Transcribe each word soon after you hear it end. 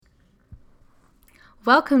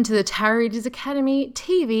Welcome to the Tarot Readers Academy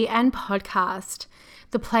TV and podcast,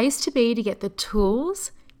 the place to be to get the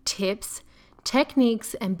tools, tips,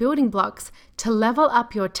 techniques, and building blocks to level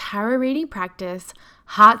up your tarot reading practice,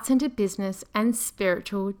 heart-centered business, and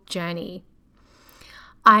spiritual journey.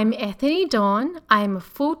 I'm Ethany Dawn. I am a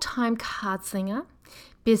full-time card slinger,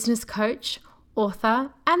 business coach, author,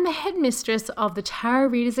 and the headmistress of the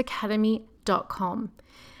tarotreadersacademy.com.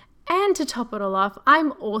 And to top it all off,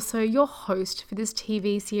 I'm also your host for this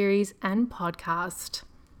TV series and podcast.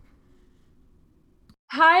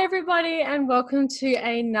 Hi, everybody, and welcome to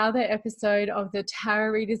another episode of the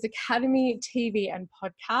Tarot Readers Academy TV and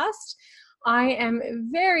podcast. I am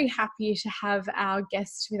very happy to have our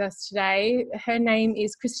guest with us today. Her name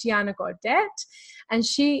is Christiana Gaudet, and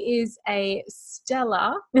she is a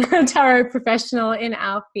stellar tarot professional in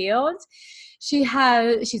our field. She's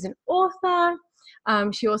an author.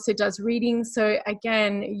 She also does readings. So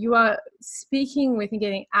again, you are speaking with and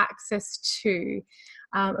getting access to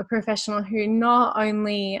a professional who not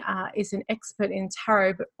only is an expert in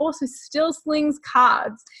tarot, but also still slings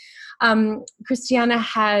cards. Christiana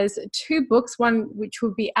has two books, one which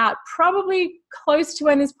will be out probably close to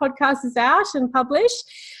when this podcast is out and published.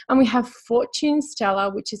 And we have Fortune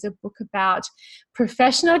Stellar, which is a book about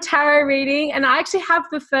professional tarot reading. And I actually have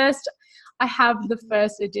the first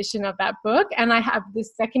edition of that book, and I have the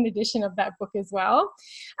second edition of that book as well.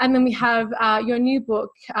 And then we have your new book,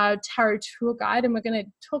 Tarot Tour Guide, and we're going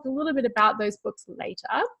to talk a little bit about those books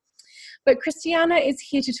later. But Christiana is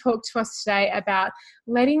here to talk to us today about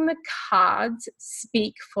letting the cards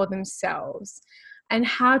speak for themselves and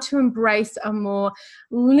how to embrace a more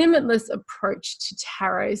limitless approach to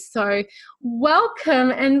tarot. So welcome,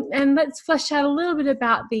 and let's flesh out a little bit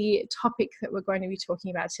about the topic that we're going to be talking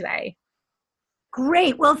about today.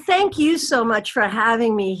 Great. Well, thank you so much for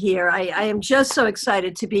having me here. I am just so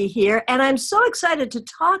excited to be here, and I'm so excited to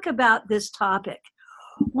talk about this topic.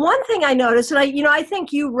 One thing I noticed, and I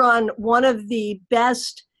think you run one of the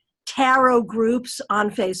best tarot groups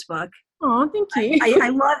on Facebook. Oh, thank you. I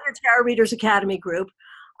love your Tarot Readers Academy group.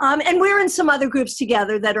 And we're in some other groups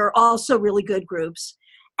together that are also really good groups.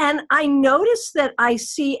 And I noticed that I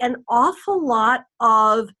see an awful lot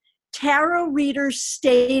of tarot readers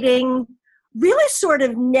stating really sort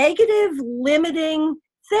of negative, limiting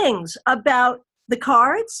things about the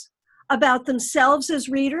cards, about themselves as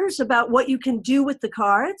readers, about what you can do with the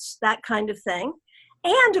cards, that kind of thing.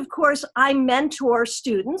 And of course, I mentor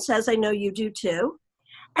students, as I know you do too.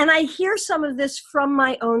 And I hear some of this from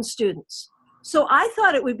my own students. So I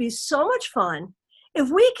thought it would be so much fun if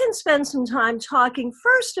we can spend some time talking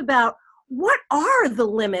first about what are the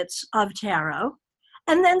limits of tarot,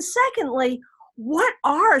 and then secondly, what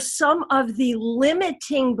are some of the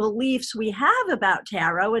limiting beliefs we have about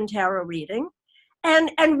tarot and tarot reading, and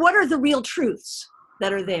what are the real truths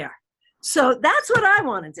that are there? So that's what I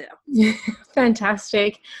want to do.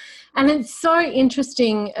 Fantastic. And it's so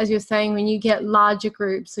interesting, as you're saying, when you get larger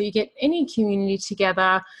groups or you get any community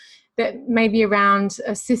together that may be around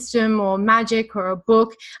a system or magic or a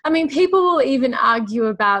book. I mean, people will even argue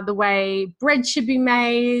about the way bread should be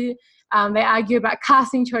made. They argue about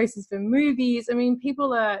casting choices for movies. I mean,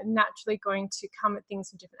 people are naturally going to come at things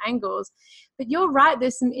from different angles. But you're right,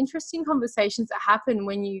 there's some interesting conversations that happen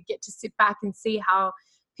when you get to sit back and see how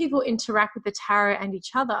people interact with the tarot and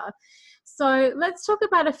each other. So let's talk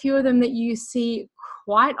about a few of them that you see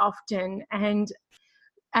quite often and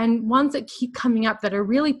ones that keep coming up that are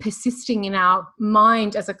really persisting in our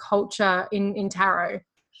mind as a culture in tarot.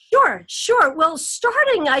 Sure. Well,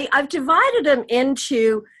 starting, I've divided them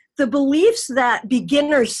into the beliefs that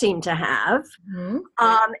beginners seem to have,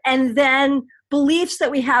 and then beliefs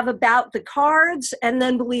that we have about the cards, and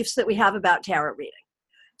then beliefs that we have about tarot reading.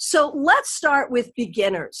 So let's start with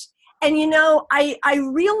beginners. And I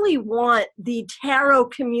really want the tarot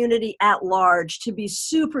community at large to be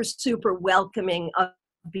super, super welcoming of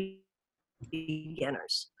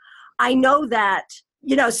beginners. I know that,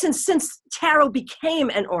 since tarot became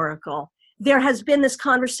an oracle, there has been this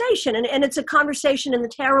conversation, and it's a conversation in the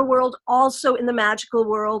tarot world, also in the magical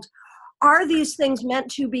world. Are these things meant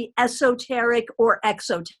to be esoteric or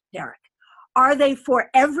exoteric? Are they for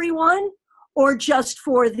everyone or just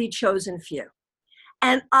for the chosen few?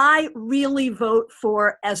 And I really vote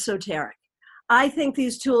for esoteric. I think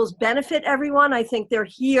these tools benefit everyone. I think they're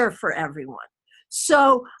here for everyone.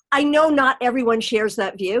 So I know not everyone shares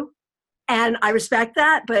that view, and I respect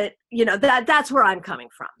that, but that's where I'm coming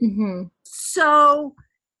from. Mm-hmm. So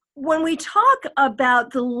when we talk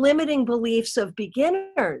about the limiting beliefs of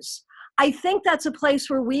beginners, I think that's a place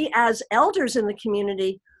where we as elders in the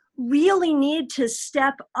community really need to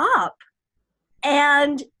step up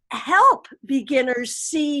and help beginners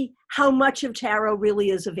see how much of tarot really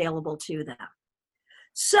is available to them.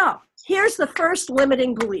 So here's the first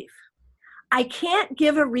limiting belief. I can't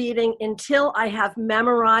give a reading until I have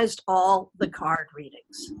memorized all the card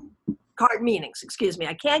meanings, excuse me.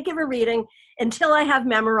 I can't give a reading until I have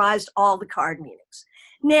memorized all the card meanings.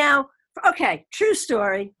 Now, okay, true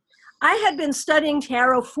story. I had been studying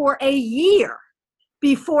tarot for a year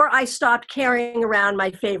before I stopped carrying around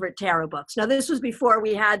my favorite tarot books. Now, this was before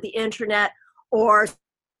we had the internet or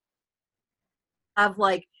have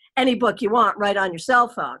like any book you want right on your cell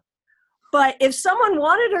phone. But if someone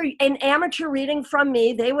wanted an amateur reading from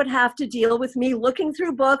me, they would have to deal with me looking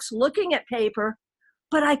through books, looking at paper,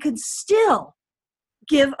 but I could still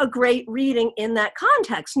give a great reading in that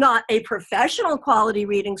context. Not a professional quality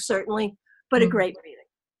reading, certainly, but a great reading.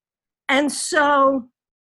 And so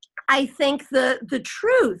I think the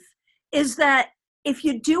truth is that if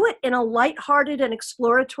you do it in a lighthearted and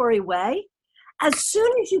exploratory way, as soon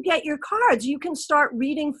as you get your cards, you can start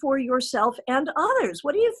reading for yourself and others.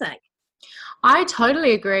 What do you think? I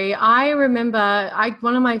totally agree. I remember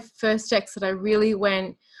one of my first decks that I really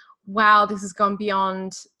went, wow, this has gone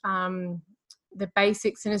beyond the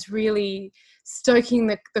basics and is really stoking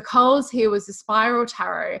the coals here, was the Spiral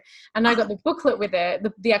Tarot. And I got the booklet with it,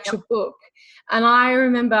 the actual book. And I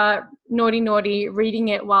remember naughty reading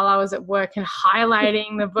it while I was at work and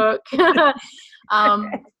highlighting the book.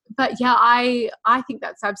 But yeah, I think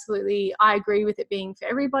that's absolutely, I agree with it being for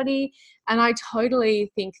everybody. And I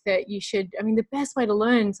totally think that you should, I mean, the best way to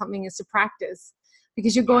learn something is to practice,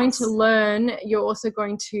 because you're going to learn, you're also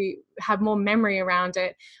going to have more memory around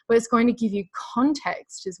it, but it's going to give you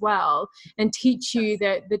context as well and teach you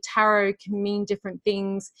that the tarot can mean different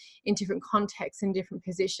things in different contexts and different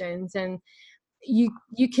positions. And you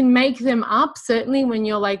can make them up, certainly, when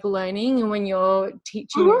you're like learning and when you're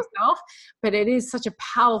teaching yourself, but it is such a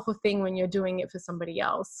powerful thing when you're doing it for somebody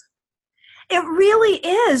else. It really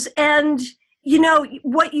is. And you know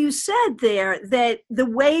what you said there, that the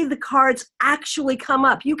way the cards actually come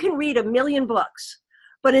up, you can read a million books,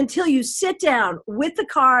 but until you sit down with the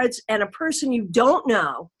cards and a person you don't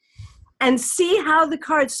know and see how the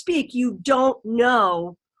cards speak, you don't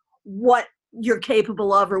know what you're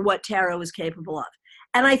capable of or what tarot is capable of.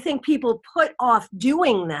 And I think people put off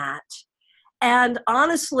doing that. And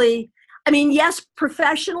honestly, I mean, yes,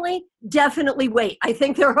 professionally, definitely wait. I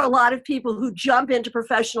think there are a lot of people who jump into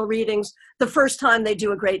professional readings the first time they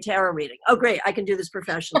do a great tarot reading. Oh, great, I can do this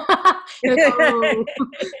professionally. I think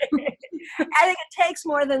it takes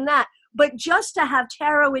more than that. But just to have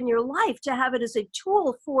tarot in your life, to have it as a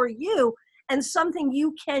tool for you and something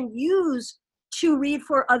you can use to read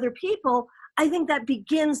for other people, I think that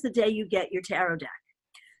begins the day you get your tarot deck.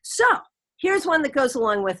 So here's one that goes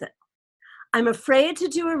along with it. I'm afraid to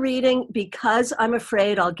do a reading because I'm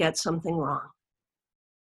afraid I'll get something wrong.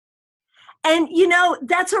 And, you know,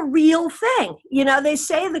 that's a real thing. You know, they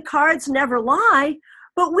say the cards never lie,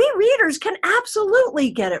 but we readers can absolutely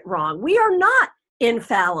get it wrong. We are not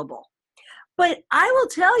infallible. But I will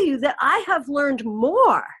tell you that I have learned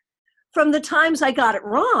more from the times I got it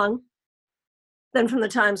wrong than from the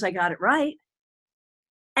times I got it right.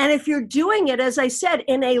 And if you're doing it, as I said,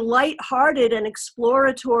 in a lighthearted and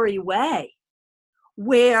exploratory way,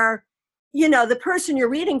 where, you know, the person you're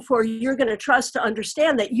reading for, you're going to trust to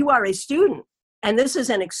understand that you are a student and this is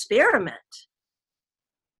an experiment.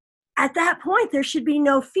 At that point, there should be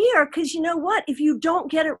no fear, because you know what? If you don't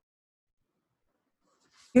get it,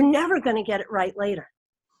 you're never going to get it right later.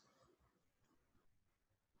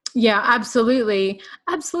 Yeah, absolutely.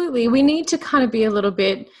 Absolutely. We need to kind of be a little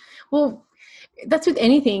bit, well, that's with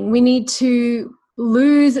anything. We need to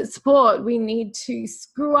lose at sport. We need to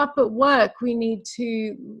screw up at work. We need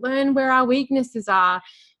to learn where our weaknesses are.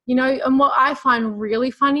 You know, and what I find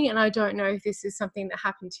really funny, and I don't know if this is something that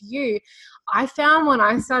happened to you, I found when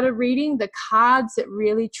I started reading, the cards that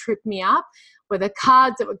really tripped me up were the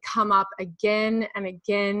cards that would come up again and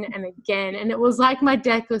again and again. And it was like my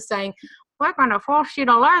deck was saying, we're going to force you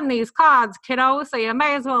to learn these cards, kiddo, so you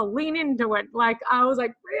may as well lean into it. Like, I was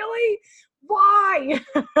like, really? Why?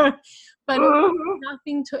 But it was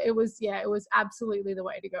nothing to, it was absolutely the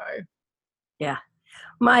way to go. Yeah.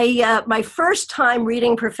 My first time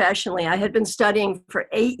reading professionally, I had been studying for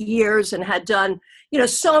 8 years and had done, you know,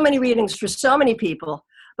 so many readings for so many people.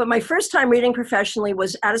 But my first time reading professionally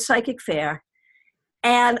was at a psychic fair.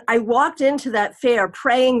 And I walked into that fair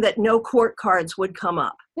praying that no court cards would come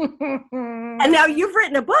up. And now you've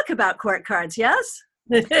written a book about court cards, yes?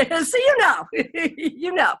 So you know,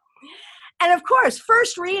 you know. And of course,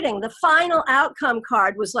 first reading, the final outcome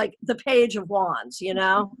card was like the Page of Wands, you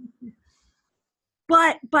know?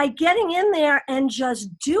 But by getting in there and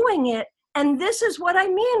just doing it, and this is what I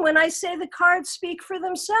mean when I say the cards speak for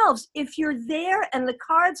themselves. If you're there and the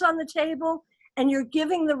card's on the table and you're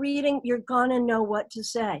giving the reading, you're going to know what to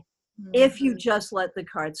say. If you just let the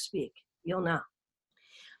cards speak, you'll know.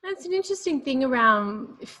 That's an interesting thing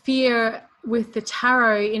around fear with the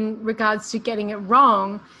tarot in regards to getting it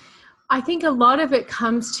wrong. I think a lot of it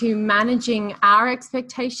comes to managing our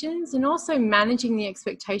expectations and also managing the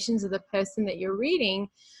expectations of the person that you're reading,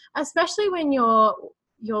 especially when you're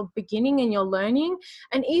beginning and you're learning,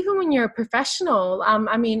 and even when you're a professional.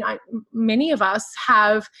 Many of us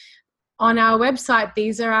have on our website,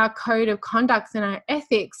 these are our code of conduct and our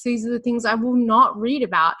ethics. These are the things I will not read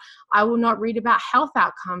about. I will not read about health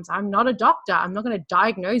outcomes. I'm not a doctor. I'm not going to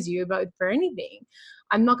diagnose you for anything.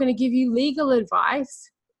 I'm not going to give you legal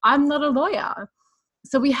advice. I'm not a lawyer.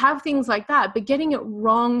 So we have things like that, but getting it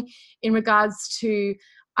wrong in regards to,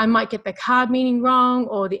 I might get the card meaning wrong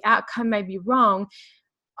or the outcome may be wrong.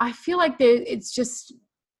 I feel like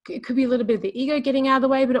it could be a little bit of the ego getting out of the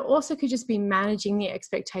way, but it also could just be managing the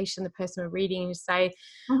expectation of the person we're reading and just say,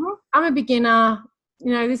 I'm a beginner,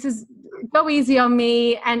 this is go easy on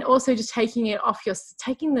me. And also just taking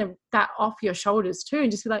that off your shoulders too. And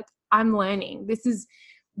just be like, I'm learning. This is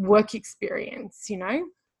work experience,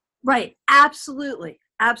 Right. Absolutely.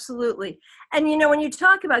 Absolutely. And, when you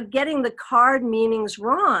talk about getting the card meanings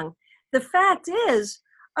wrong, the fact is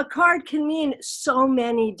a card can mean so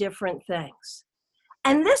many different things.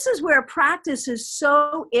 And this is where practice is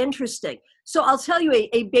so interesting. So I'll tell you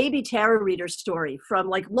a baby tarot reader story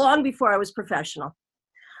from long before I was professional.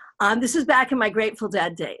 This is back in my Grateful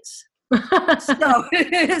Dead days.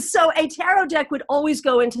 So a tarot deck would always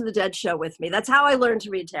go into the Dead show with me. That's how I learned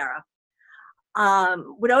to read tarot.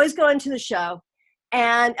 Would always go into the show.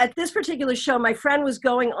 And at this particular show, my friend was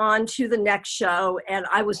going on to the next show and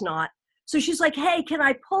I was not. So she's like, hey, can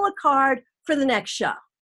I pull a card for the next show?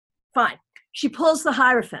 Fine. She pulls the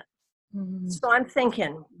Hierophant. So I'm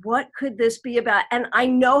thinking, what could this be about? And I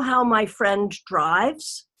know how my friend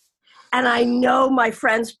drives, and I know my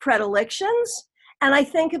friend's predilections, and I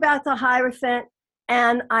think about the Hierophant,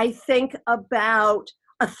 and I think about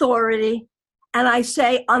authority, and I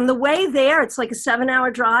say, on the way there, it's like a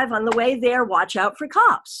 7-hour drive, on the way there, watch out for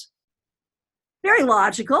cops. Very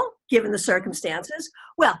logical, given the circumstances.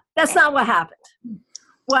 Well, that's not what happened.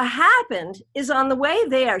 What happened is on the way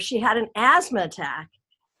there, she had an asthma attack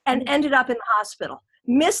and ended up in the hospital.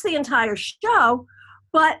 Missed the entire show,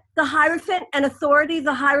 but the Hierophant and authority,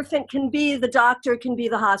 the Hierophant can be the doctor, can be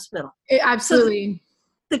the hospital. Absolutely.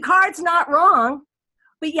 So the card's not wrong,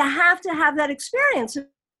 but you have to have that experience.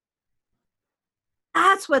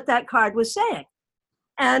 That's what that card was saying.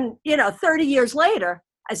 And, 30 years later,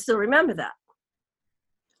 I still remember that.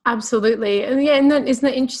 Absolutely. And and then isn't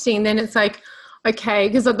that interesting? Then it's like, okay,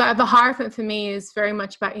 because the Hierophant for me is very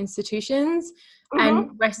much about institutions,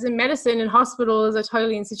 and Western medicine and hospitals are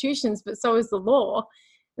totally institutions, but so is the law,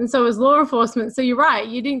 and so is law enforcement. So you're right,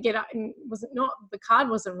 you didn't get the card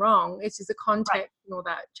wasn't wrong. It's just the context and all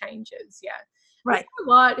that changes. Yeah, right. You know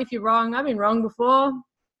what? If you're wrong, I've been wrong before.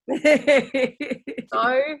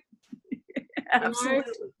 So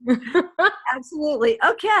absolutely, absolutely.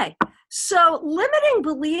 Okay, so limiting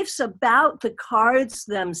beliefs about the cards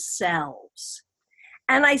themselves.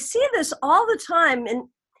 And I see this all the time. And,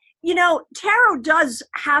 tarot does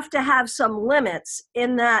have to have some limits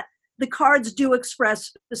in that the cards do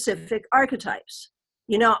express specific archetypes.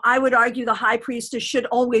 I would argue the High Priestess should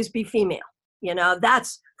always be female.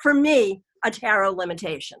 That's, for me, a tarot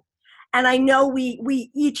limitation. And I know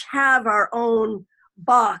we each have our own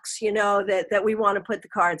box, that we want to put the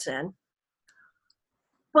cards in.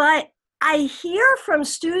 But I hear from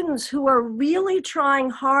students who are really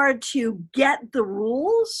trying hard to get the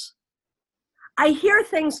rules. I hear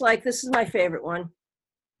things like, this is my favorite one.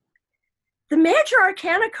 The major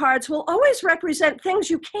arcana cards will always represent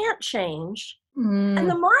things you can't change, and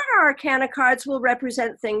the minor arcana cards will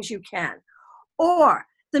represent things you can. Or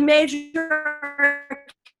the major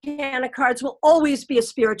arcana cards will always be a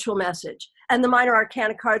spiritual message, and the minor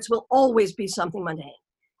arcana cards will always be something mundane.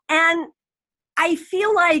 And I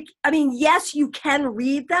feel like, yes, you can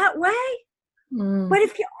read that way, but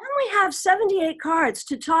if you only have 78 cards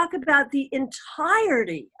to talk about the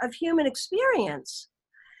entirety of human experience,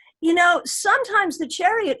 sometimes the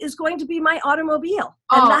Chariot is going to be my automobile.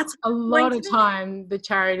 And that's a lot of time the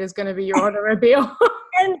Chariot is going to be your automobile.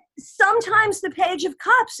 And sometimes the Page of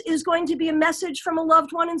Cups is going to be a message from a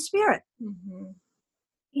loved one in spirit.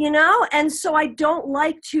 And so I don't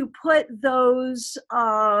like to put those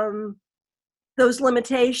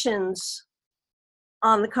limitations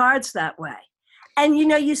on the cards that way. And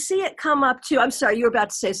you see it come up too. I'm sorry, you were about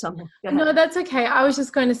to say something. Go ahead. No, that's okay. I was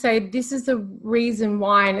just going to say this is the reason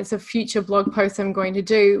why, and it's a future blog post I'm going to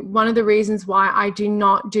do. One of the reasons why I do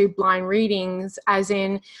not do blind readings, as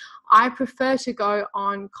in I prefer to go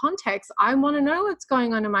on context. I want to know what's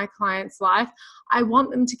going on in my client's life. I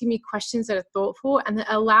want them to give me questions that are thoughtful and that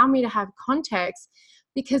allow me to have context,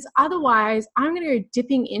 because otherwise I'm going to go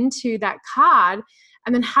dipping into that card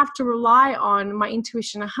and then have to rely on my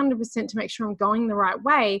intuition 100% to make sure I'm going the right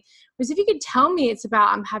way. Whereas if you could tell me it's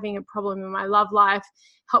about I'm having a problem in my love life,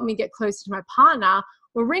 help me get closer to my partner,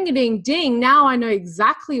 well, ring-a-ding-ding, now I know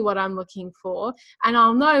exactly what I'm looking for, and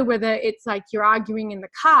I'll know whether it's like you're arguing in the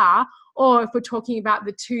car, or if we're talking about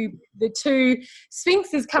the two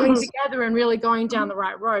sphinxes coming together and really going down the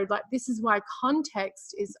right road. Like, this is why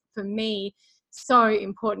context is, for me, so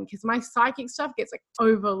important, because my psychic stuff gets like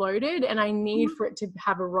overloaded and I need for it to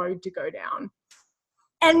have a road to go down.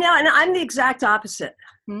 And I'm the exact opposite.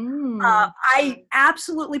 I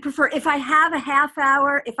absolutely prefer, if I have a half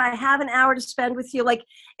hour, if I have an hour to spend with you, like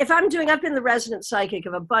if I've been the resident psychic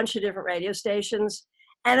of a bunch of different radio stations,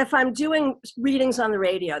 and if I'm doing readings on the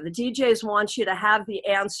radio, the DJs want you to have the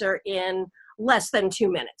answer in less than 2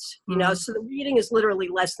 minutes, so the reading is literally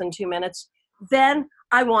less than 2 minutes. Then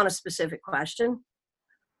I want a specific question.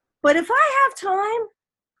 But if I have time,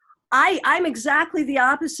 I'm exactly the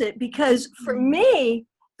opposite, because for me,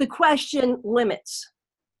 the question limits.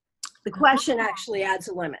 The question actually adds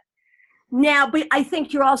a limit. Now, but I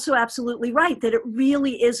think you're also absolutely right that it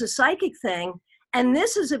really is a psychic thing. And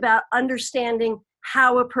this is about understanding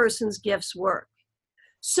how a person's gifts work.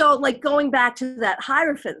 So like going back to that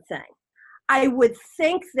Hierophant thing, I would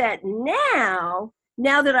think that now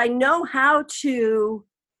that I know how to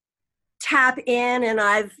tap in, and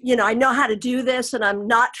I know how to do this, and I'm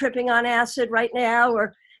not tripping on acid right now,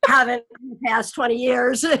 or haven't in the past 20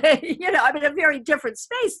 years, I'm in a very different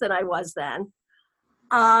space than I was then.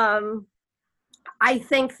 I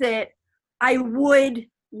think that I would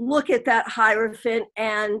look at that Hierophant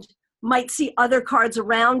and might see other cards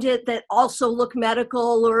around it that also look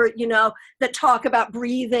medical, or, that talk about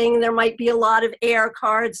breathing. There might be a lot of air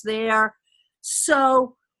cards there.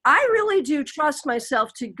 So I really do trust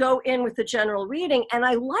myself to go in with the general reading. And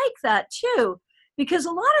I like that too, because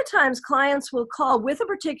a lot of times clients will call with a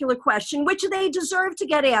particular question, which they deserve to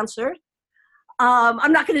get answered.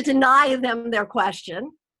 I'm not going to deny them their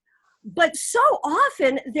question, but so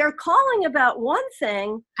often they're calling about one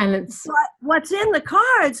thing, and but what's in the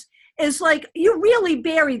cards is like, you really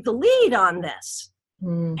buried the lead on this.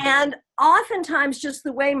 And oftentimes, just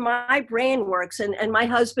the way my brain works, and my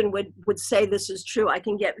husband would say this is true, I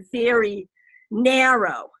can get very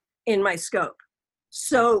narrow in my scope.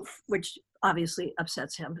 So, which obviously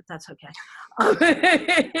upsets him, but that's okay.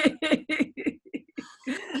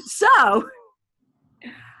 So,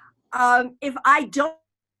 if I don't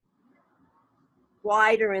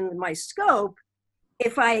wider in my scope,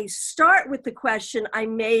 if I start with the question, I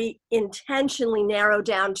may intentionally narrow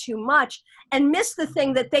down too much and miss the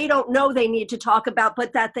thing that they don't know they need to talk about,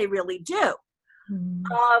 but that they really do.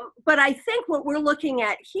 But I think what we're looking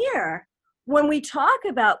at here, when we talk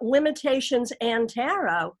about limitations and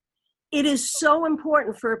tarot, it is so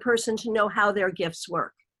important for a person to know how their gifts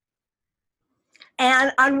work.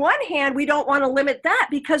 And on one hand, we don't want to limit that,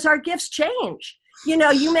 because our gifts change.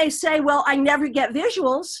 You may say, well, I never get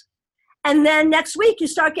visuals. And then next week you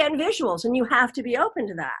start getting visuals, and you have to be open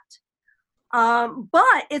to that.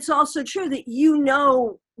 But it's also true that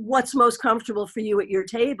what's most comfortable for you at your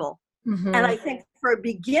table. And I think for a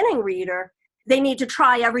beginning reader, they need to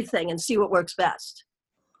try everything and see what works best.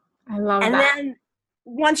 I love that. And then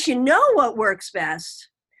once you know what works best,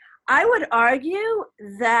 I would argue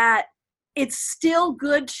that it's still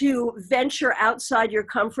good to venture outside your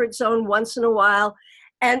comfort zone once in a while.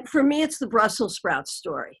 And for me, it's the Brussels sprouts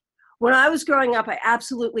story. When I was growing up, I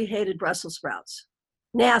absolutely hated Brussels sprouts.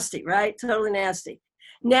 Nasty, right? Totally nasty.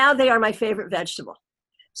 Now they are my favorite vegetable.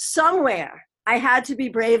 Somewhere I had to be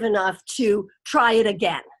brave enough to try it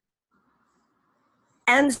again.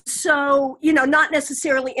 And so, not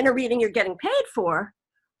necessarily in a reading you're getting paid for,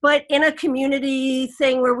 but in a community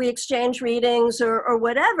thing where we exchange readings or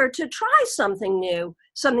whatever, to try something new,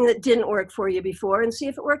 something that didn't work for you before, and see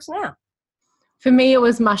if it works now. For me, it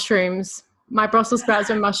was mushrooms. My Brussels sprouts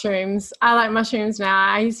are mushrooms. I like mushrooms now.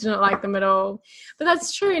 I used to not like them at all. But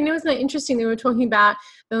that's true. And it was interesting that we were talking about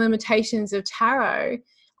the limitations of tarot.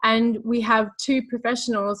 And we have two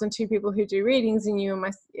professionals and two people who do readings, and you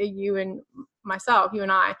and myself, you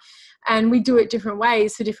and I. And we do it different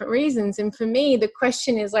ways for different reasons. And for me, the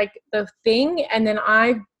question is like the thing. And then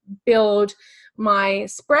I build my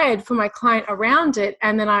spread for my client around it,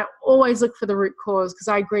 and then I always look for the root cause, because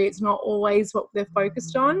I agree it's not always what they're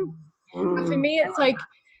focused on. But for me it's like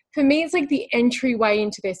the entryway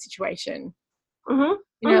into their situation.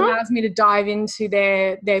 It allows me to dive into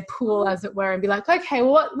their pool, as it were, and be like, okay,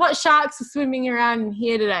 well, what sharks are swimming around in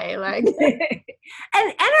here today? Like,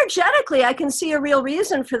 and energetically, I can see a real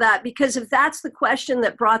reason for that, because if that's the question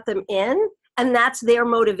that brought them in, and that's their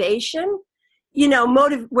motivation,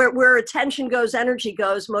 where attention goes, energy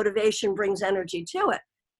goes, motivation brings energy to it.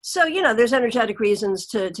 So, there's energetic reasons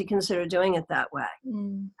to consider doing it that way.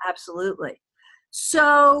 Absolutely.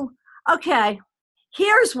 So, okay,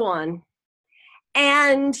 here's one.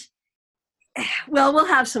 And, well, we'll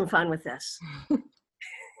have some fun with this.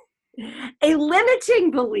 A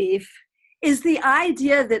limiting belief is the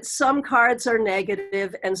idea that some cards are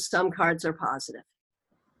negative and some cards are positive.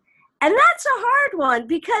 And that's a hard one,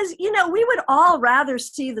 because, we would all rather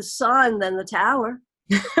see the sun than the tower.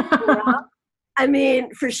 I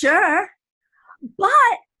mean, for sure.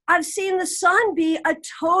 But I've seen the sun be a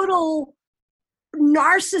total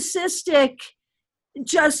narcissistic,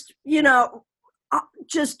 just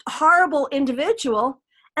horrible individual.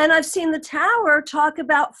 And I've seen the tower talk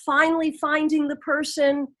about finally finding the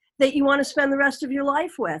person that you want to spend the rest of your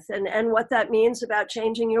life with, and what that means about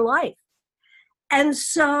changing your life. And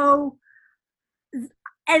so,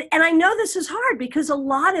 and I know this is hard, because a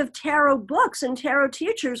lot of tarot books and tarot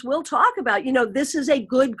teachers will talk about, this is a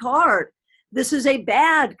good card, this is a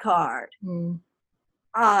bad card.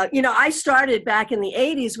 I started back in the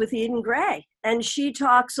 80s with Eden Gray, and she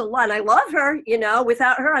talks a lot. I love her,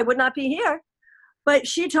 without her, I would not be here. But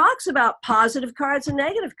she talks about positive cards and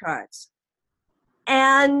negative cards.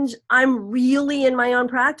 And I'm really in my own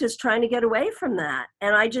practice trying to get away from that.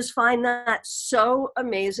 And I just find that so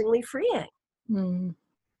amazingly freeing.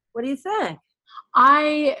 What do you think?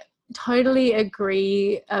 I totally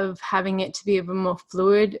agree of having it to be a more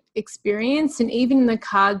fluid experience, and even the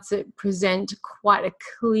cards that present quite a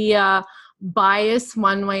clear bias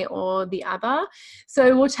one way or the other.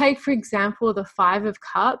 So we'll take, for example, the Five of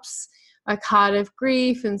Cups, a card of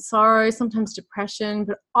grief and sorrow, sometimes depression,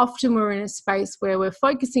 but often we're in a space where we're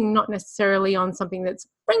focusing not necessarily on something that's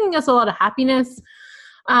bringing us a lot of happiness.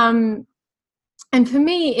 And for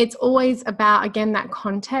me, it's always about, again, that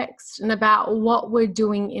context and about what we're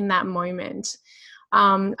doing in that moment.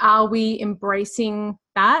 Are we embracing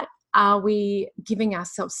that? Are we giving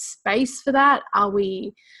ourselves space for that? Are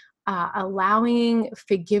we allowing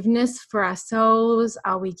forgiveness for ourselves?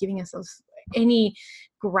 Are we giving ourselves any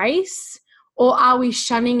grace? Or are we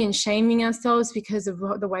shunning and shaming ourselves because of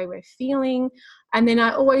the way we're feeling? And then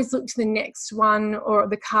I always look to the next one or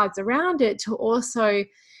the cards around it to also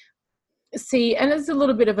see, and it's a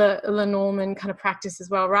little bit of a Lenormand kind of practice as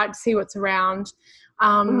well, right? To see what's around,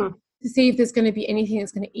 to see if there's going to be anything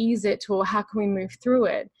that's going to ease it, or how can we move through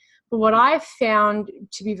it. But what I've found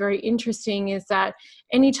to be very interesting is that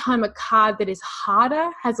anytime a card that is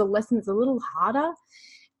harder has a lesson that's a little harder,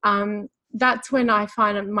 that's when I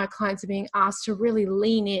find my clients are being asked to really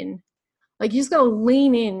lean in. Like, you just got to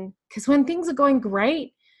lean in, because when things are going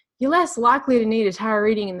great, you're less likely to need a tarot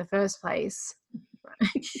reading in the first place.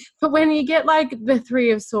 But when you get like the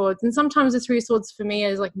Three of Swords, and sometimes the Three of Swords for me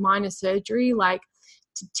is like minor surgery, like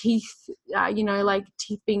teeth, like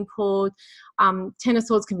teeth being pulled. Ten of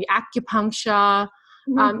Swords can be acupuncture.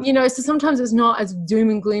 So sometimes it's not as doom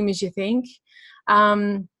and gloom as you think.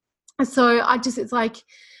 So it's like,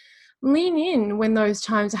 lean in when those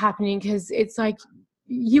times are happening, because it's like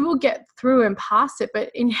you will get through and past it. But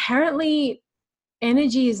inherently,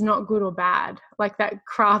 energy is not good or bad. Like the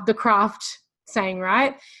craft saying,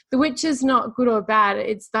 right? The witch is not good or bad.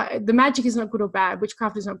 It's the magic is not good or bad.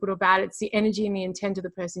 Witchcraft is not good or bad. It's the energy and the intent of the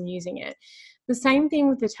person using it. The same thing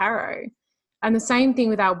with the tarot, and the same thing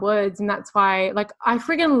with our words. And that's why, like, I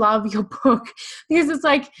friggin' love your book, because it's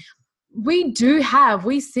like, we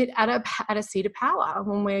sit at a seat of power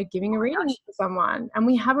when we're giving a reading to someone, and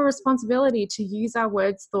we have a responsibility to use our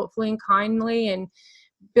words thoughtfully and kindly and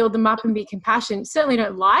build them up and be compassionate. Certainly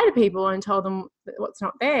don't lie to people and tell them what's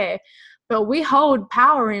not there, but we hold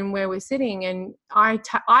power in where we're sitting, and I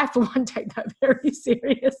for one take that very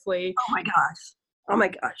seriously. Oh my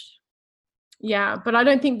gosh. Yeah, but I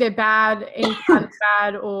don't think they're bad, any kind of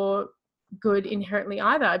bad or good inherently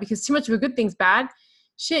either, because too much of a good thing's bad.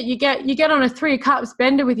 Shit, you get on a Three of Cups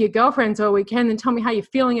bender with your girlfriends over weekend and tell me how you're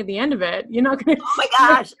feeling at the end of it. You're not gonna. Oh my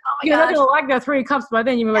gosh. You're not gonna like the Three of Cups by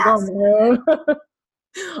then. You're like, oh no,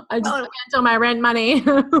 I just can't tell my rent money.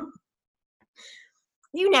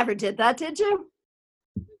 You never did that, did you?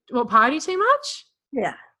 What, party too much?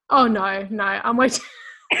 Yeah. Oh no, I'm waiting.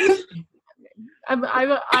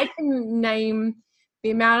 I can name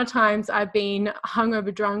the amount of times I've been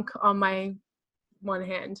hungover drunk on my one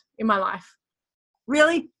hand in my life.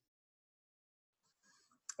 Really?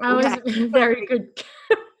 I was very good.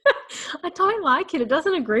 I don't like it. It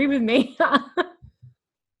doesn't agree with me.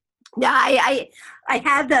 Yeah, I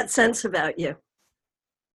had that sense about you.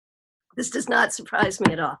 This does not surprise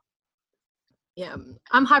me at all. Yeah,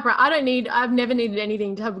 I'm hyper. I've never needed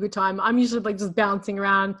anything to have a good time. I'm usually like just bouncing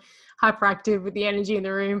around, hyperactive with the energy in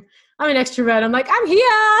the room. I'm an extrovert. I'm like, I'm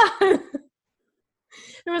here.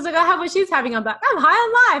 It was like, I have what she's having. I'm like, I'm high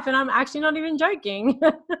on life, and I'm actually not even joking.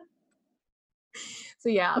 So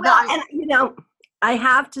yeah. Well, and you know, I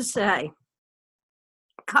have to say,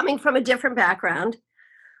 coming from a different background,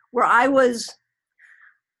 where I was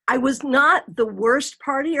not the worst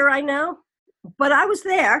partier I know, but I was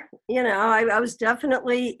there. You know, I was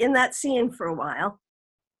definitely in that scene for a while.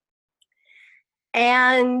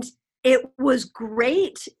 And it was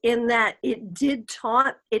great in that it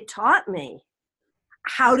taught me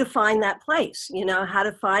how to find that place, you know, how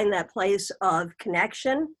to find that place of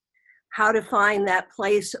connection, how to find that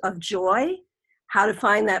place of joy, how to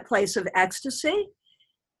find that place of ecstasy.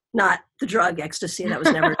 Not the drug ecstasy, that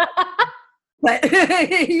was never, but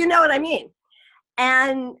you know what I mean.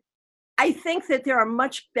 And I think that there are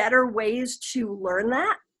much better ways to learn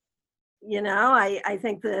that. You know, I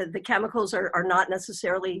think the chemicals are not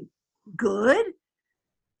necessarily good,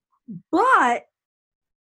 but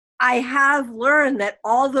I have learned that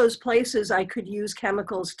all those places I could use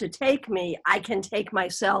chemicals to take me, I can take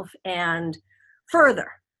myself and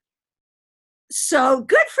further. So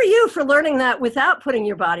good for you for learning that without putting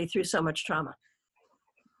your body through so much trauma.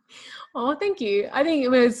 Oh, thank you. I think it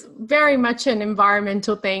was very much an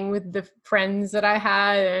environmental thing with the friends that I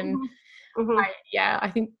had, and Mm-hmm. I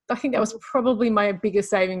think that was probably my biggest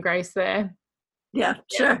saving grace there. Yeah,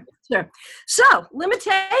 sure. So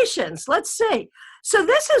limitations, let's see. So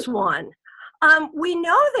this is one. We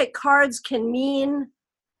know that cards can mean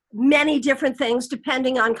many different things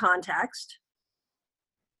depending on context.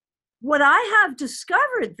 What I have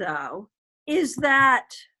discovered, though, is that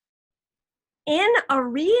in a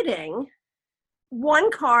reading,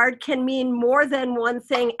 one card can mean more than one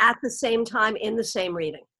thing at the same time in the same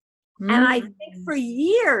reading. And I think for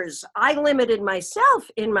years, I limited myself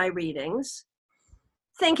in my readings,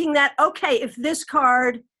 thinking that, okay, if this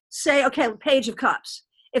card, say, okay, Page of Cups,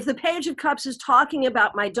 if the Page of Cups is talking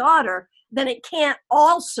about my daughter, then it can't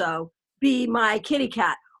also be my kitty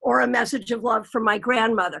cat or a message of love from my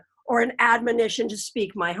grandmother or an admonition to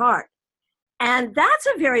speak my heart. And that's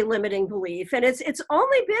a very limiting belief. And it's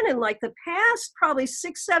only been in like the past probably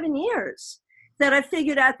 6-7 years that I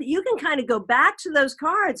figured out that you can kind of go back to those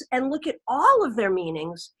cards and look at all of their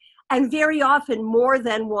meanings. And very often more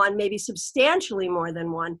than one, maybe substantially more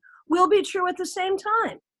than one, will be true at the same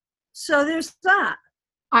time. So there's that.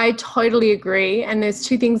 I totally agree. And there's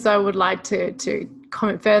two things I would like to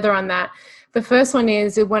comment further on that. The first one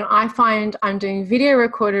is when I find I'm doing video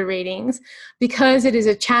recorded readings, because it is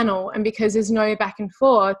a channel and because there's no back and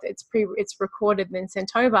forth, it's recorded and then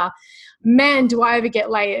sent over. Man, do I ever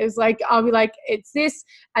get layers. Like I'll be like, it's this,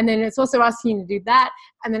 and then it's also asking you to do that,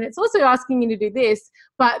 and then it's also asking you to do this.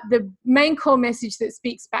 But the main core message that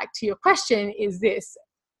speaks back to your question is this.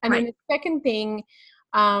 And then the second thing,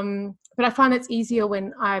 but I find it's easier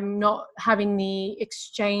when I'm not having the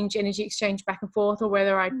energy exchange back and forth, or when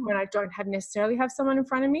I don't necessarily have someone in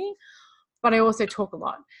front of me, but I also talk a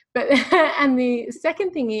lot. But, and the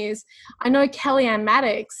second thing is, I know Kellyanne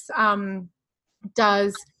Maddox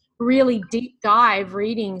does really deep dive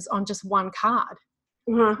readings on just one card.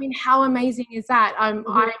 I mean, how amazing is that? I've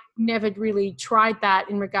never really tried that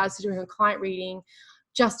in regards to doing a client reading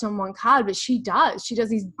just on one card, but she does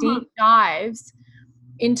these deep dives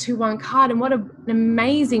into one card. And what an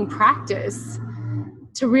amazing practice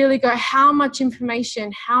to really go, how much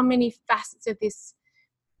information, how many facets of this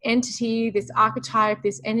entity, this archetype,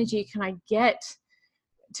 this energy can I get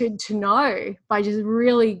to know by just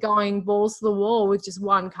really going balls to the wall with just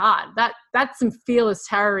one card. That's some fearless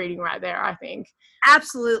tarot reading right there, I think.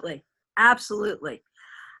 Absolutely.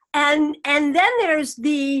 And then there's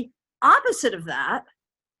the opposite of that,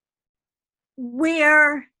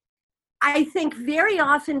 where I think very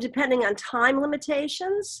often, depending on time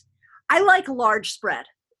limitations, I like a large spread.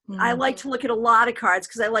 I like to look at a lot of cards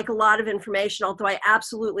because I like a lot of information, although I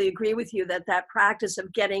absolutely agree with you that practice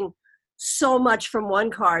of getting so much from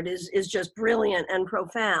one card is just brilliant and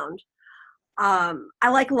profound. I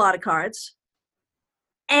like a lot of cards.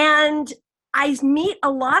 And I meet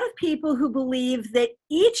a lot of people who believe that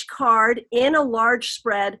each card in a large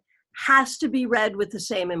spread has to be read with the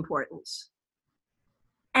same importance.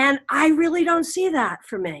 And I really don't see that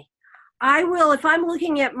for me. I will, if I'm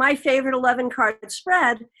looking at my favorite 11 card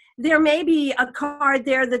spread, there may be a card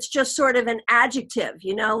there that's just sort of an adjective,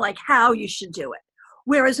 like how you should do it.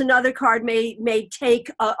 Whereas another card may take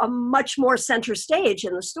a much more center stage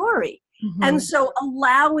in the story. Mm-hmm. And so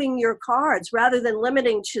allowing your cards, rather than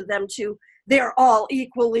limiting to them to they're all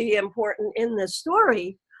equally important in this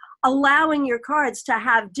story, allowing your cards to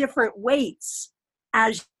have different weights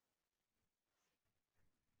as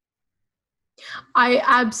I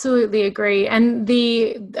absolutely agree. And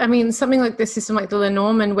something like the system like the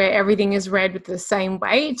Lenormand, where everything is read with the same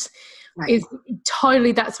weight, right, is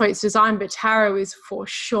totally, that's why it's designed. But tarot is for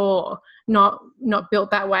sure not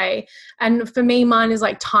built that way. And for me, mine is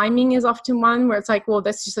like timing is often one where it's like, well,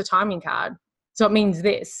 that's just a timing card, so it means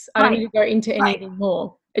this. I don't need to go into anything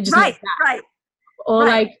more. It just means that. Right. Or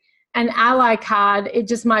like an ally card, it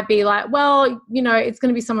just might be like, well, it's going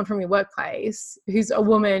to be someone from your workplace who's a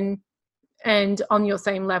woman and on your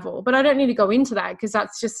same level. But I don't need to go into that, because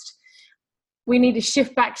that's just, we need to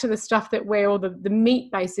shift back to the stuff that where all the meat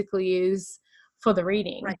basically is for the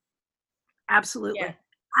reading. Right. Absolutely. Yeah.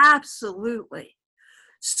 Absolutely.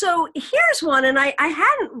 So here's one, and I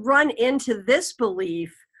hadn't run into this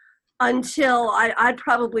belief until I'd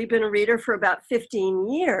probably been a reader for about 15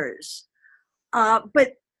 years.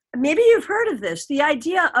 But maybe you've heard of this, the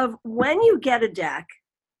idea of when you get a deck,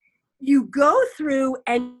 you go through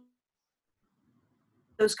and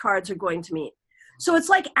those cards are going to mean. So it's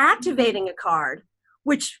like activating a card,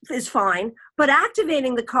 which is fine, but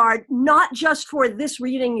activating the card not just for this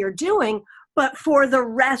reading you're doing, but for the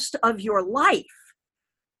rest of your life.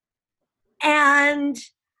 And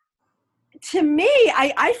to me,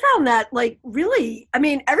 I found that like really,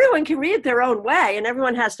 everyone can read it their own way and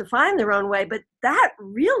everyone has to find their own way, but that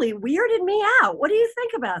really weirded me out. What do you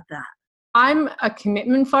think about that? I'm a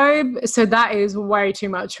commitment phobe, so that is way too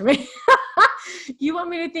much for me. You want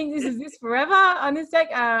me to think this forever on this deck?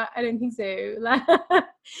 I don't think so.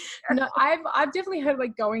 No, I've definitely heard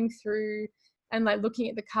like going through and like looking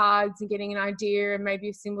at the cards and getting an idea, and maybe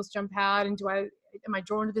if symbols jump out, and am I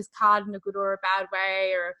drawn to this card in a good or a bad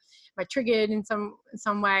way, or am I triggered in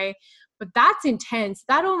some way? But that's intense.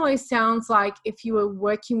 That almost sounds like if you were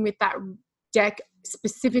working with that deck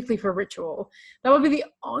specifically for ritual. That would be the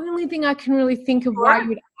only thing I can really think of why you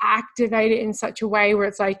would activate it in such a way where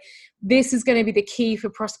it's like, this is going to be the key for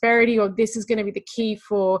prosperity, or this is going to be the key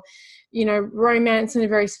for, romance in a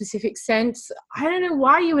very specific sense. I don't know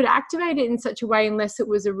why you would activate it in such a way unless it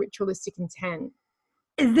was a ritualistic intent.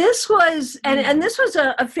 This was, and this was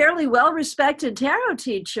a fairly well-respected tarot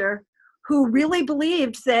teacher who really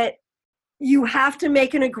believed that you have to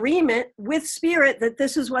make an agreement with spirit that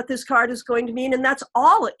this is what this card is going to mean, and that's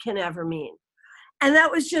all it can ever mean. And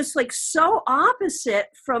that was just like so opposite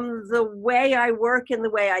from the way I work and the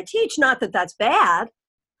way I teach. Not that that's bad,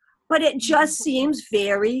 but it just seems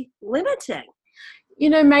very limiting.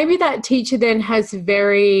 Maybe that teacher then has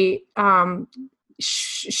very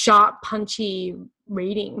sharp, punchy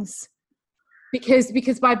readings. Because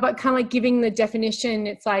by kind of like giving the definition,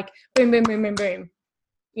 it's like boom, boom, boom, boom, boom.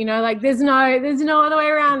 Like there's no other way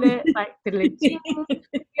around it. Like the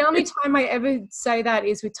only time I ever say that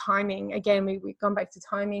is with timing. Again, we've gone back to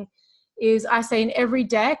timing. Is I say in every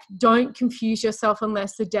deck, don't confuse yourself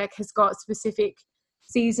unless the deck has got specific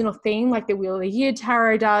season or theme, like the Wheel of the Year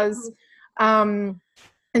Tarot does. And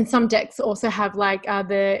some decks also have like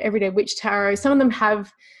the Everyday Witch Tarot. Some of them have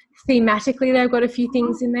thematically, they've got a few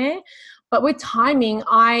things in there. But with timing,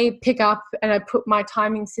 I pick up and I put my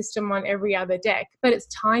timing system on every other deck. But it's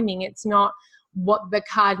timing. It's not what the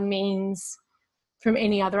card means from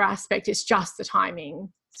any other aspect. It's just the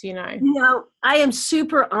timing. So, I am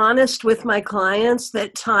super honest with my clients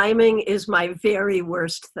that timing is my very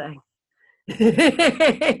worst thing.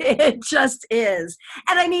 It just is.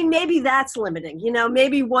 And maybe that's limiting.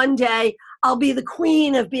 Maybe one day I'll be the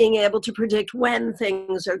queen of being able to predict when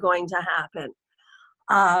things are going to happen.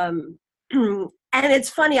 And it's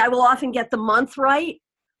funny, I will often get the month right,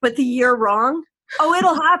 but the year wrong. Oh,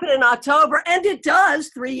 it'll happen in October, and it does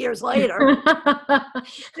 3 years later.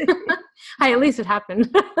 Hey, at least it happened.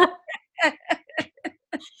 But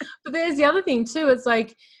there's the other thing too. It's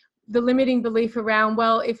like the limiting belief around,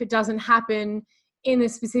 well, if it doesn't happen in a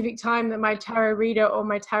specific time that my tarot reader or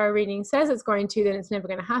my tarot reading says it's going to, then it's never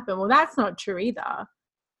going to happen. Well, that's not true either.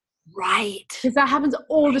 Right. Because that happens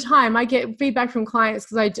all the time. I get feedback from clients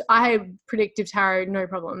because I have predictive tarot, no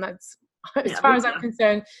problem. That's, as far as I'm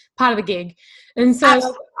concerned, part of the gig. And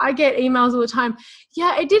so I get emails all the time.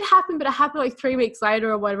 Yeah, it did happen, but it happened like 3 weeks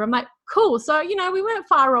later or whatever. I'm like, cool. So, we weren't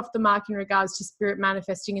far off the mark in regards to spirit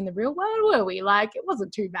manifesting in the real world, were we? Like, it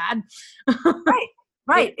wasn't too bad.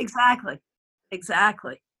 Right,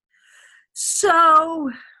 exactly. So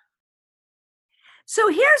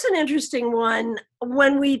here's an interesting one.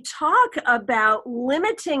 When we talk about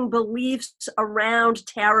limiting beliefs around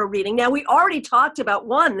tarot reading, now we already talked about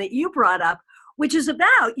one that you brought up, which is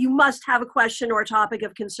about you must have a question or a topic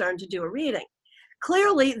of concern to do a reading.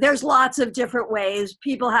 Clearly, there's lots of different ways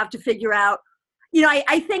people have to figure out.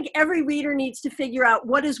 I think every reader needs to figure out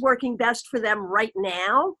what is working best for them right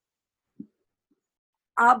now,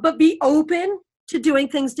 but be open to doing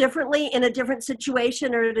things differently in a different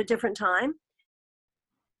situation or at a different time.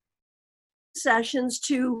 Sessions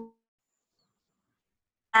to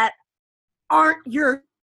that aren't your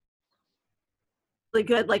really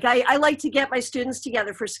good. Like I like to get my students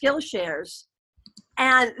together for skill shares,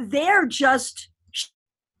 and they're just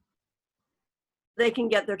they can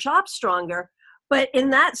get their chops stronger. But in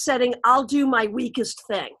that setting, I'll do my weakest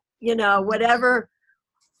thing. Whatever.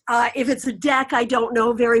 If it's a deck I don't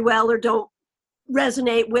know very well or don't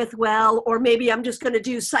resonate with well, or maybe I'm just going to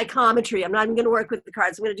do psychometry. I'm not even going to work with the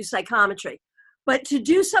cards. I'm going to do psychometry. But to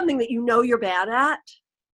do something that you're bad at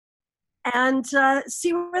and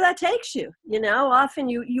see where that takes you. Often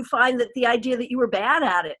you find that the idea that you were bad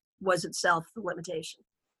at it was itself the limitation.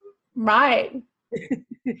 Right.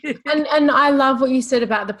 and I love what you said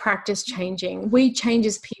about the practice changing. We change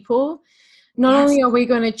as people. Not only are we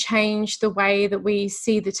going to change the way that we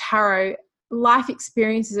see the tarot, life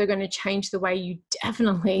experiences are going to change the way you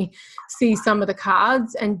definitely see some of the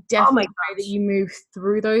cards, and definitely the way that you move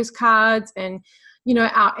through those cards, and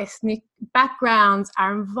our ethnic backgrounds,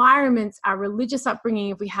 our environments, our religious upbringing,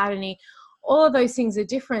 if we had any, all of those things are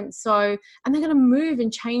different. So, and they're going to move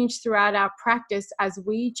and change throughout our practice as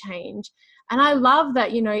we change. And I love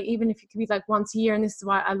that, even if it could be like once a year, and this is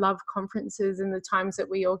why I love conferences and the times that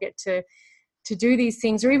we all get to do these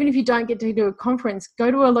things, or even if you don't get to do a conference,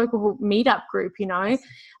 go to a local meetup group,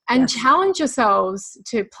 and challenge yourselves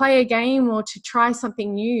to play a game or to try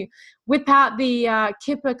something new. Whip out the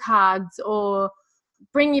Kipper cards, or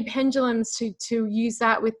bring your pendulums to use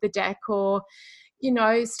that with the deck, or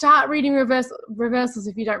start reading reversals.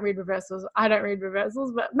 If you don't read reversals, I don't read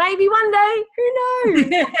reversals, but maybe one day, who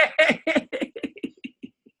knows?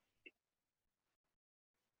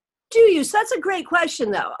 Do you? So that's a great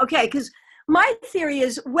question, though. Okay, because my theory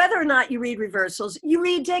is whether or not you read reversals, you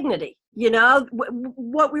read dignity.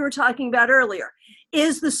 What we were talking about earlier.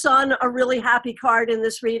 Is the sun a really happy card in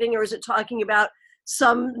this reading, or is it talking about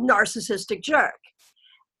some narcissistic jerk?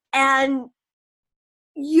 And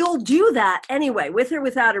you'll do that anyway, with or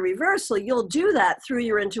without a reversal. You'll do that through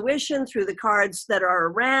your intuition, through the cards that are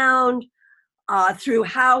around, through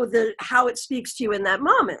how it speaks to you in that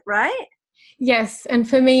moment, right? Yes, and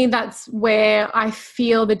for me, that's where I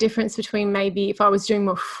feel the difference between maybe if I was doing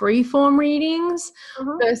more free-form readings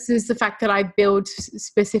versus the fact that I build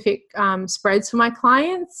specific spreads for my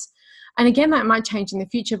clients. And again, that might change in the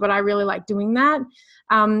future, but I really like doing that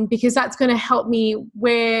because that's going to help me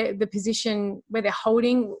where the position, where they're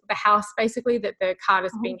holding the house, basically, that the card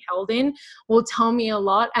is being held in, will tell me a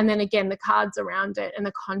lot. And then again, the cards around it and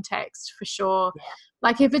the context, for sure. Yeah.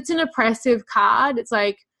 Like if it's an oppressive card, it's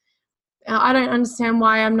like, I don't understand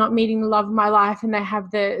why I'm not meeting the love of my life, and they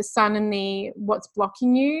have the sun and the what's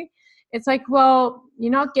blocking you. It's like, well,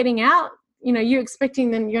 you're not getting out. You're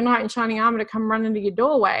expecting your knight in shining armor to come run into your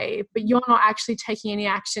doorway, but you're not actually taking any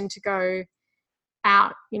action to go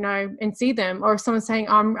out, and see them. Or if someone's saying,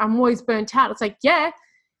 I'm always burnt out. It's like, yeah,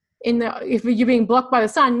 if you're being blocked by the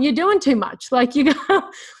sun, you're doing too much. Like you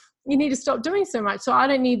need to stop doing so much. So I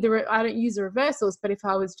don't use the reversals, but if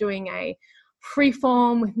I was doing a free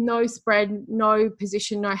form with no spread, no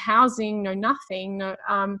position, no housing, no nothing,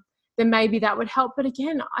 then maybe that would help. But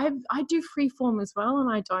again, I do free form as well,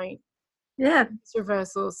 and I don't use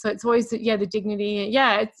reversals. So it's always the dignity.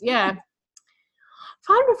 I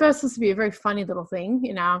find reversals to be a very funny little thing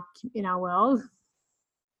in our world.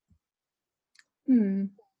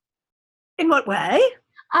 In what way?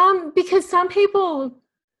 Because some people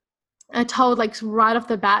are told, like, right off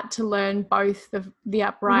the bat to learn both the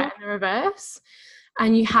upright and the reverse,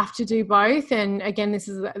 and you have to do both. And again, this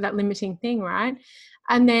is that limiting thing, right?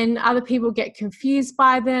 And then other people get confused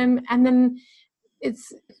by them, and then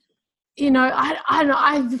it's, I don't know,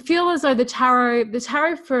 I feel as though the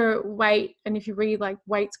tarot for Waite, and if you read like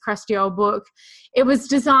Waite's crusty old book, it was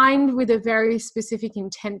designed with a very specific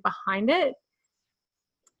intent behind it.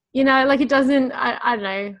 Like it doesn't, I don't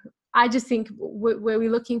know, I just think we're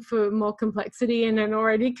looking for more complexity in an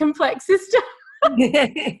already complex system.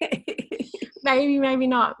 maybe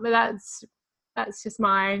not, but that's just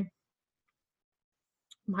my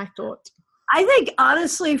thought. I think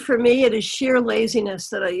honestly, for me, it is sheer laziness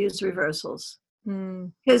that I use reversals.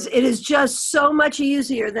 because it is just so much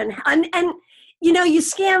easier than, and you know, you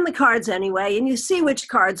scan the cards anyway, and you see which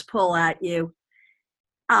cards pull at you.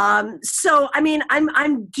 So, I mean,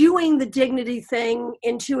 I'm doing the dignity thing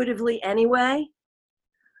intuitively anyway,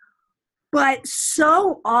 but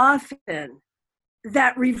so often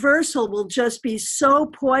that reversal will just be so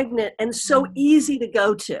poignant and so easy to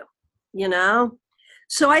go to, you know?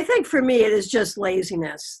 So I think for me, it is just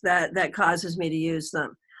laziness that causes me to use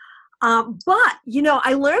them. But, you know,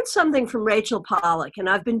 I learned something from Rachel Pollack, and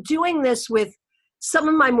I've been doing this with some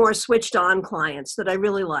of my more switched on clients that I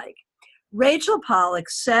really like. Rachel Pollack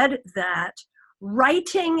said that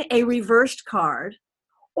writing a reversed card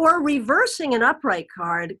or reversing an upright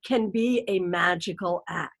card can be a magical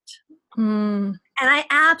act. And I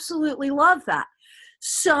absolutely love that.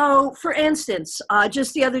 So, for instance,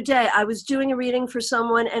 just the other day, I was doing a reading for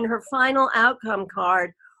someone, and her final outcome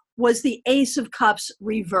card was the Ace of Cups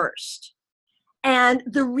reversed. And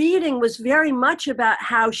the reading was very much about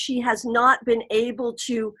how she has not been able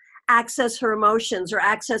to access her emotions or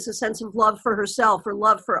access a sense of love for herself or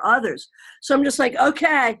love for others. So I'm just like,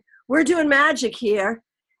 okay, we're doing magic here.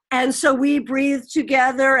 And so we breathed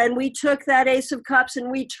together, and we took that Ace of Cups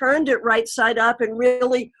and we turned it right side up and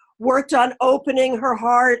really worked on opening her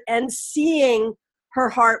heart and seeing her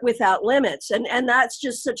heart without limits. And that's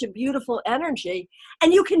just such a beautiful energy.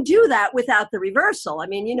 And you can do that without the reversal. I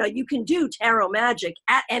mean, you know, you can do tarot magic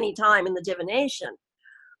at any time in the divination.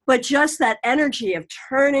 But just that energy of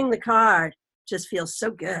turning the card just feels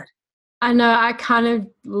so good. I know. I kind of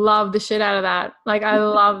love the shit out of that. Like, I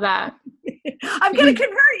love that. I'm going to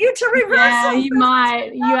convert you to reversal. Yeah, you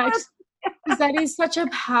might. You actually, because that is such a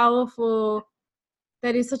powerful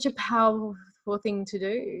thing to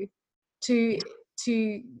do.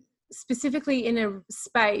 To specifically in a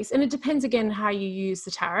space, and it depends again how you use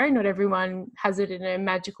the tarot. Not everyone has it in a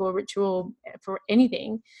magical ritual for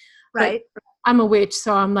anything. Right. But I'm a witch,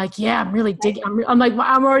 so I'm like, yeah, I'm really digging. I'm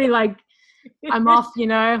already like, I'm off, you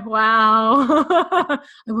know. Wow. I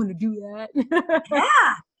want to do that.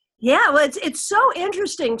 Yeah. Well, it's so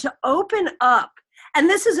interesting to open up. And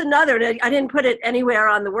this is another, I didn't put it anywhere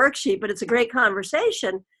on the worksheet, but it's a great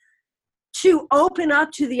conversation to open up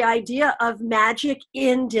to the idea of magic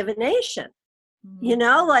in divination. You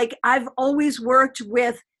know, like I've always worked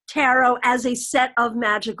with tarot as a set of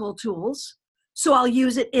magical tools. So I'll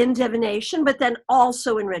use it in divination, but then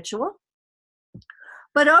also in ritual.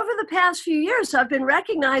 But over the past few years, I've been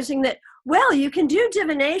recognizing that, well, you can do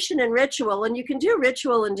divination and ritual, and you can do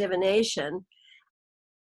ritual and divination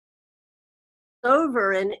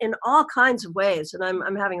over in all kinds of ways. And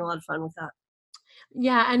I'm having a lot of fun with that.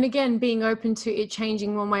 Yeah. And again, being open to it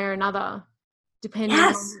changing one way or another, depending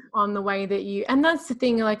on the way that you, and that's the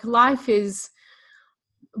thing, like life is,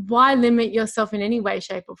 why limit yourself in any way,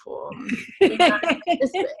 shape or form? You know?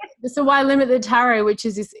 So why limit the tarot, which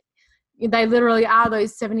is this, they literally are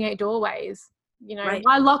those 78 doorways, you know, right.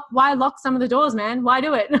 Why lock some of the doors, man? Why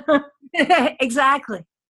do it? Exactly.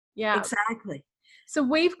 Yeah, exactly. So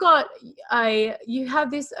we've got you have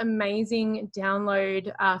this amazing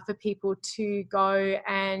download for people to go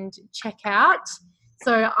and check out.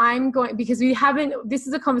 So I'm going, because this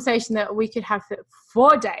is a conversation that we could have for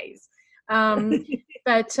 4 days.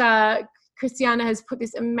 But Christiana has put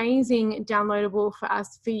this amazing downloadable for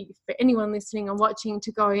us, for anyone listening and watching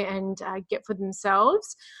to go and get for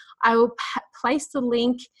themselves. I will place the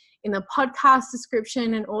link in the podcast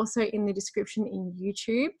description and also in the description in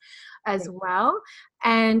YouTube as well.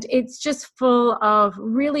 And it's just full of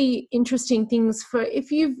really interesting things for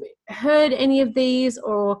if you've heard any of these,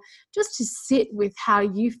 or just to sit with how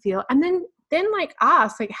you feel. And then like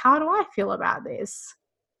ask, like, how do I feel about this?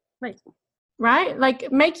 Right?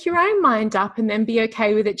 Like make your own mind up and then be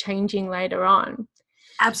okay with it changing later on.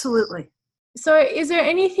 Absolutely. So is there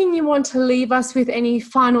anything you want to leave us with, any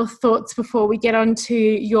final thoughts before we get on to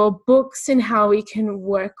your books and how we can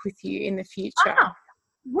work with you in the future? Oh,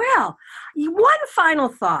 well, one final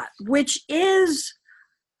thought, which is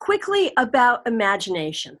quickly about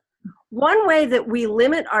imagination. One way that we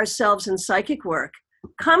limit ourselves in psychic work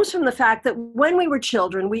comes from the fact that when we were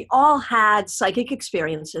children, we all had psychic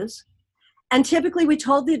experiences. And typically we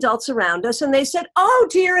told the adults around us, and they said, oh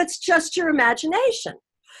dear, it's just your imagination.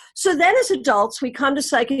 So then as adults, we come to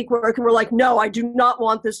psychic work and we're like, no, I do not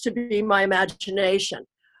want this to be my imagination.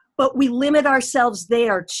 But we limit ourselves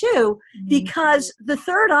there too, because the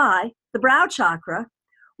third eye, the brow chakra,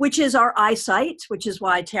 which is our eyesight, which is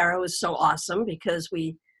why tarot is so awesome, because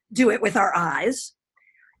we do it with our eyes.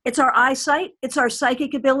 It's our eyesight, it's our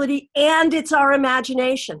psychic ability, and it's our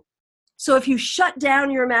imagination. So if you shut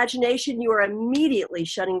down your imagination, you are immediately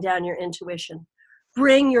shutting down your intuition.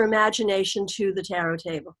 bring your imagination to the tarot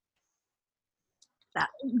table. That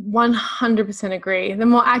 100% agree. The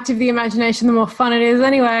more active the imagination, the more fun it is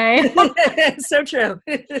anyway. So true.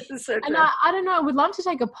 So true. And I don't know, I would love to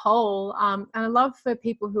take a poll, and I love for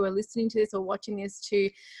people who are listening to this or watching this to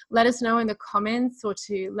let us know in the comments or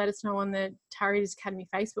to let us know on the Tarot Readers Academy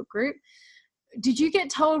Facebook group. Did you get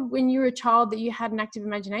told when you were a child that you had an active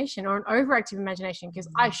imagination or an overactive imagination? Because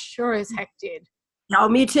I sure as heck did. Oh,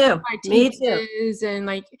 me too. Me too. And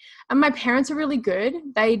my parents are really good.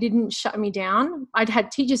 They didn't shut me down. I'd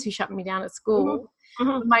had teachers who shut me down at school.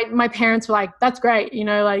 Mm-hmm. My parents were like, "That's great, be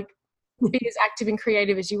as active and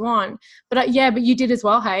creative as you want." But but you did as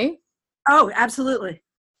well, hey? Oh, absolutely,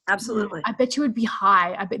 absolutely. I bet you would be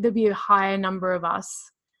high. I bet there'd be a higher number of us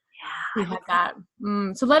who had that.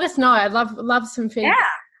 So let us know. I'd love some feedback. Yeah,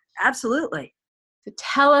 absolutely. So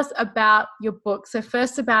tell us about your book. So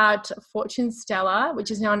first about Fortune Stellar,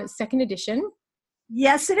 which is now in its second edition.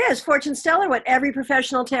 Yes, it is. Fortune Stellar, what every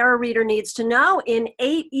professional tarot reader needs to know in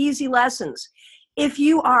 8 easy lessons. If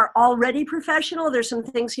you are already professional, there's some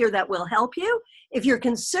things here that will help you. If you're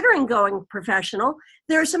considering going professional,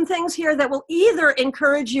 there are some things here that will either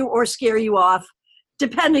encourage you or scare you off,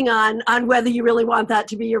 depending on whether you really want that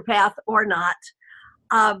to be your path or not.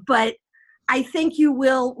 But I think you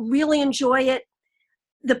will really enjoy it.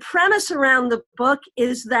 The premise around the book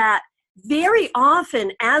is that very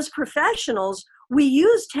often as professionals, we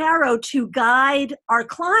use tarot to guide our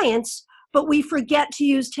clients, but we forget to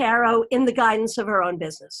use tarot in the guidance of our own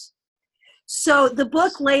business. So the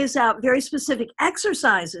book lays out very specific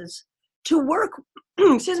exercises to work,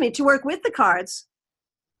 to work with the cards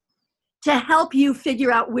to help you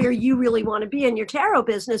figure out where you really want to be in your tarot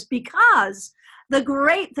business, because the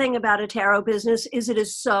great thing about a tarot business is it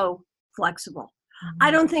is so flexible.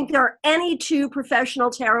 I don't think there are any 2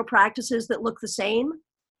 professional tarot practices that look the same.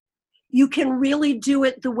 You can really do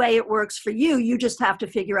it the way it works for you. You just have to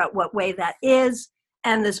figure out what way that is,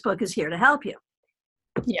 and this book is here to help you.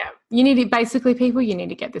 Yeah, you need to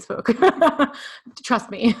get this book.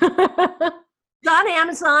 Trust me. It's on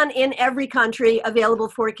Amazon in every country, available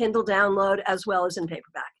for Kindle download as well as in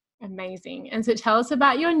paperback. Amazing. And so tell us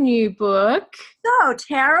about your new book. So,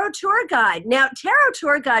 Tarot Tour Guide. Now, Tarot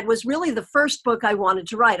Tour Guide was really the first book I wanted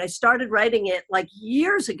to write. I started writing it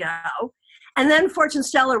years ago, and then Fortune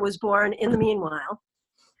Stellar was born in the meanwhile.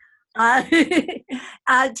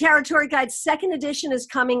 Tarot Tour Guide second edition is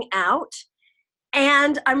coming out,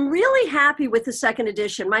 and I'm really happy with the second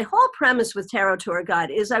edition. My whole premise with Tarot Tour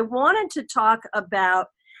Guide is I wanted to talk about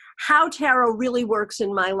how tarot really works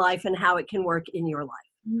in my life and how it can work in your life.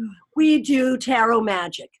 We do tarot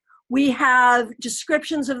magic. We have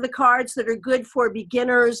descriptions of the cards that are good for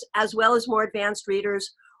beginners as well as more advanced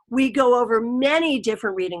readers. We go over many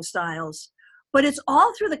different reading styles, but it's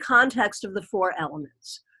all through the context of the 4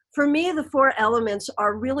 elements. For me, the 4 elements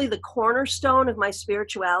are really the cornerstone of my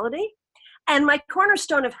spirituality and my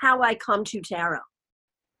cornerstone of how I come to tarot.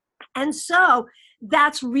 And so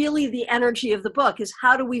that's really the energy of the book, is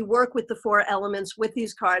how do we work with the 4 elements with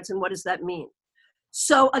these cards, and what does that mean?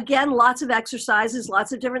 So again, lots of exercises,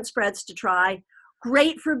 lots of different spreads to try.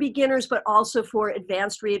 Great for beginners, but also for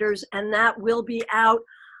advanced readers, and that will be out.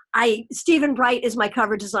 Stephen Bright is my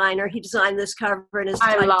cover designer. He designed this cover, and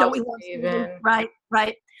don't we love Stephen? Right.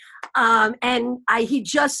 And he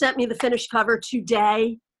just sent me the finished cover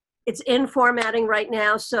today. It's in formatting right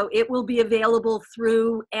now, so it will be available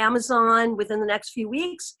through Amazon within the next few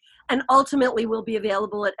weeks, and ultimately will be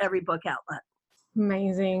available at every book outlet.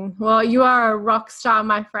 Amazing. Well, you are a rock star,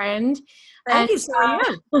 my friend. Thank you, so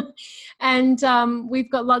And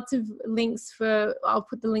we've got lots of links I'll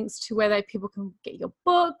put the links to where people can get your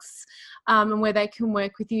books and where they can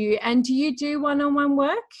work with you. And do you do one-on-one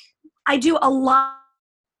work? I do a lot.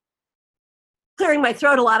 Clearing my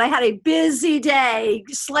throat a lot. I had a busy day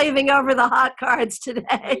slaving over the hot cards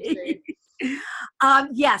today.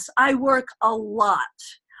 Yes, I work a lot.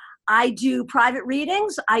 I do private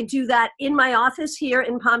readings. I do that in my office here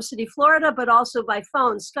in Palm City, Florida, but also by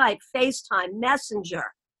phone, Skype, FaceTime, Messenger,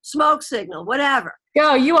 smoke signal, whatever.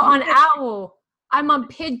 Go, you are on Owl. I'm on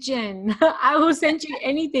Pigeon. I will send you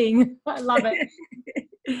anything. I love it.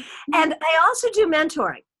 And I also do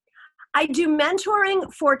mentoring. I do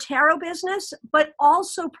mentoring for tarot business, but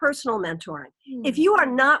also personal mentoring. If you are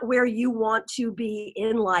not where you want to be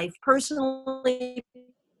in life, personally,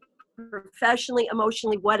 professionally,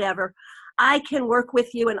 emotionally, whatever, I can work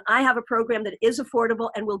with you, and I have a program that is affordable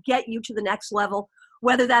and will get you to the next level,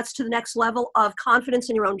 whether that's to the next level of confidence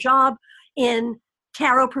in your own job, in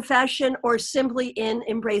tarot profession, or simply in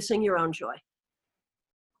embracing your own joy.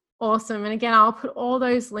 Awesome. And again, I'll put all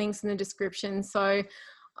those links in the description. So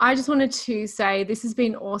I just wanted to say this has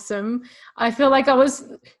been awesome. I feel like I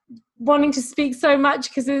was wanting to speak so much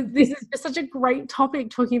because this is just such a great topic,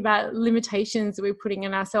 talking about limitations that we're putting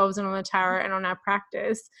in ourselves and on the tarot and on our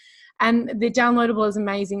practice. And the downloadable is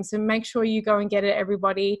amazing. So make sure you go and get it,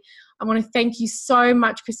 everybody. I want to thank you so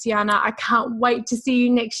much, Christiana. I can't wait to see you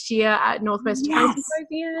next year at Northwest Tarot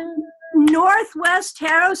Symposium. Northwest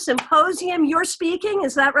Tarot Symposium. You're speaking,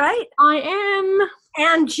 is that right? I am.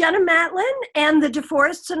 And Jenna Matlin and the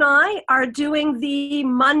DeForests and I are doing the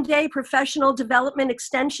Monday Professional Development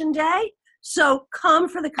Extension Day. So come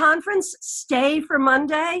for the conference, stay for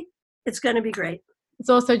Monday. It's going to be great. It's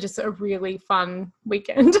also just a really fun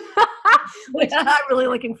weekend. I'm really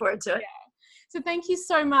looking forward to it. Yeah. So thank you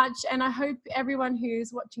so much. And I hope everyone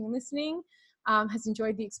who's watching and listening has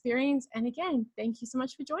enjoyed the experience. And again, thank you so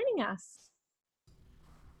much for joining us.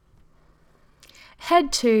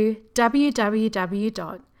 Head to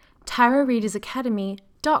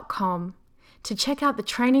www.tarotreadersacademy.com to check out the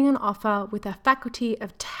training on offer with our faculty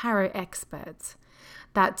of tarot experts.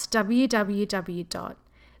 That's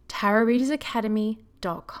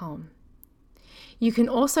www.tarotreadersacademy.com. You can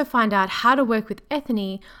also find out how to work with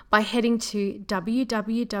Ethony by heading to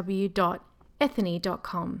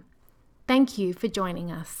www.ethony.com. Thank you for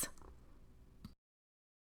joining us.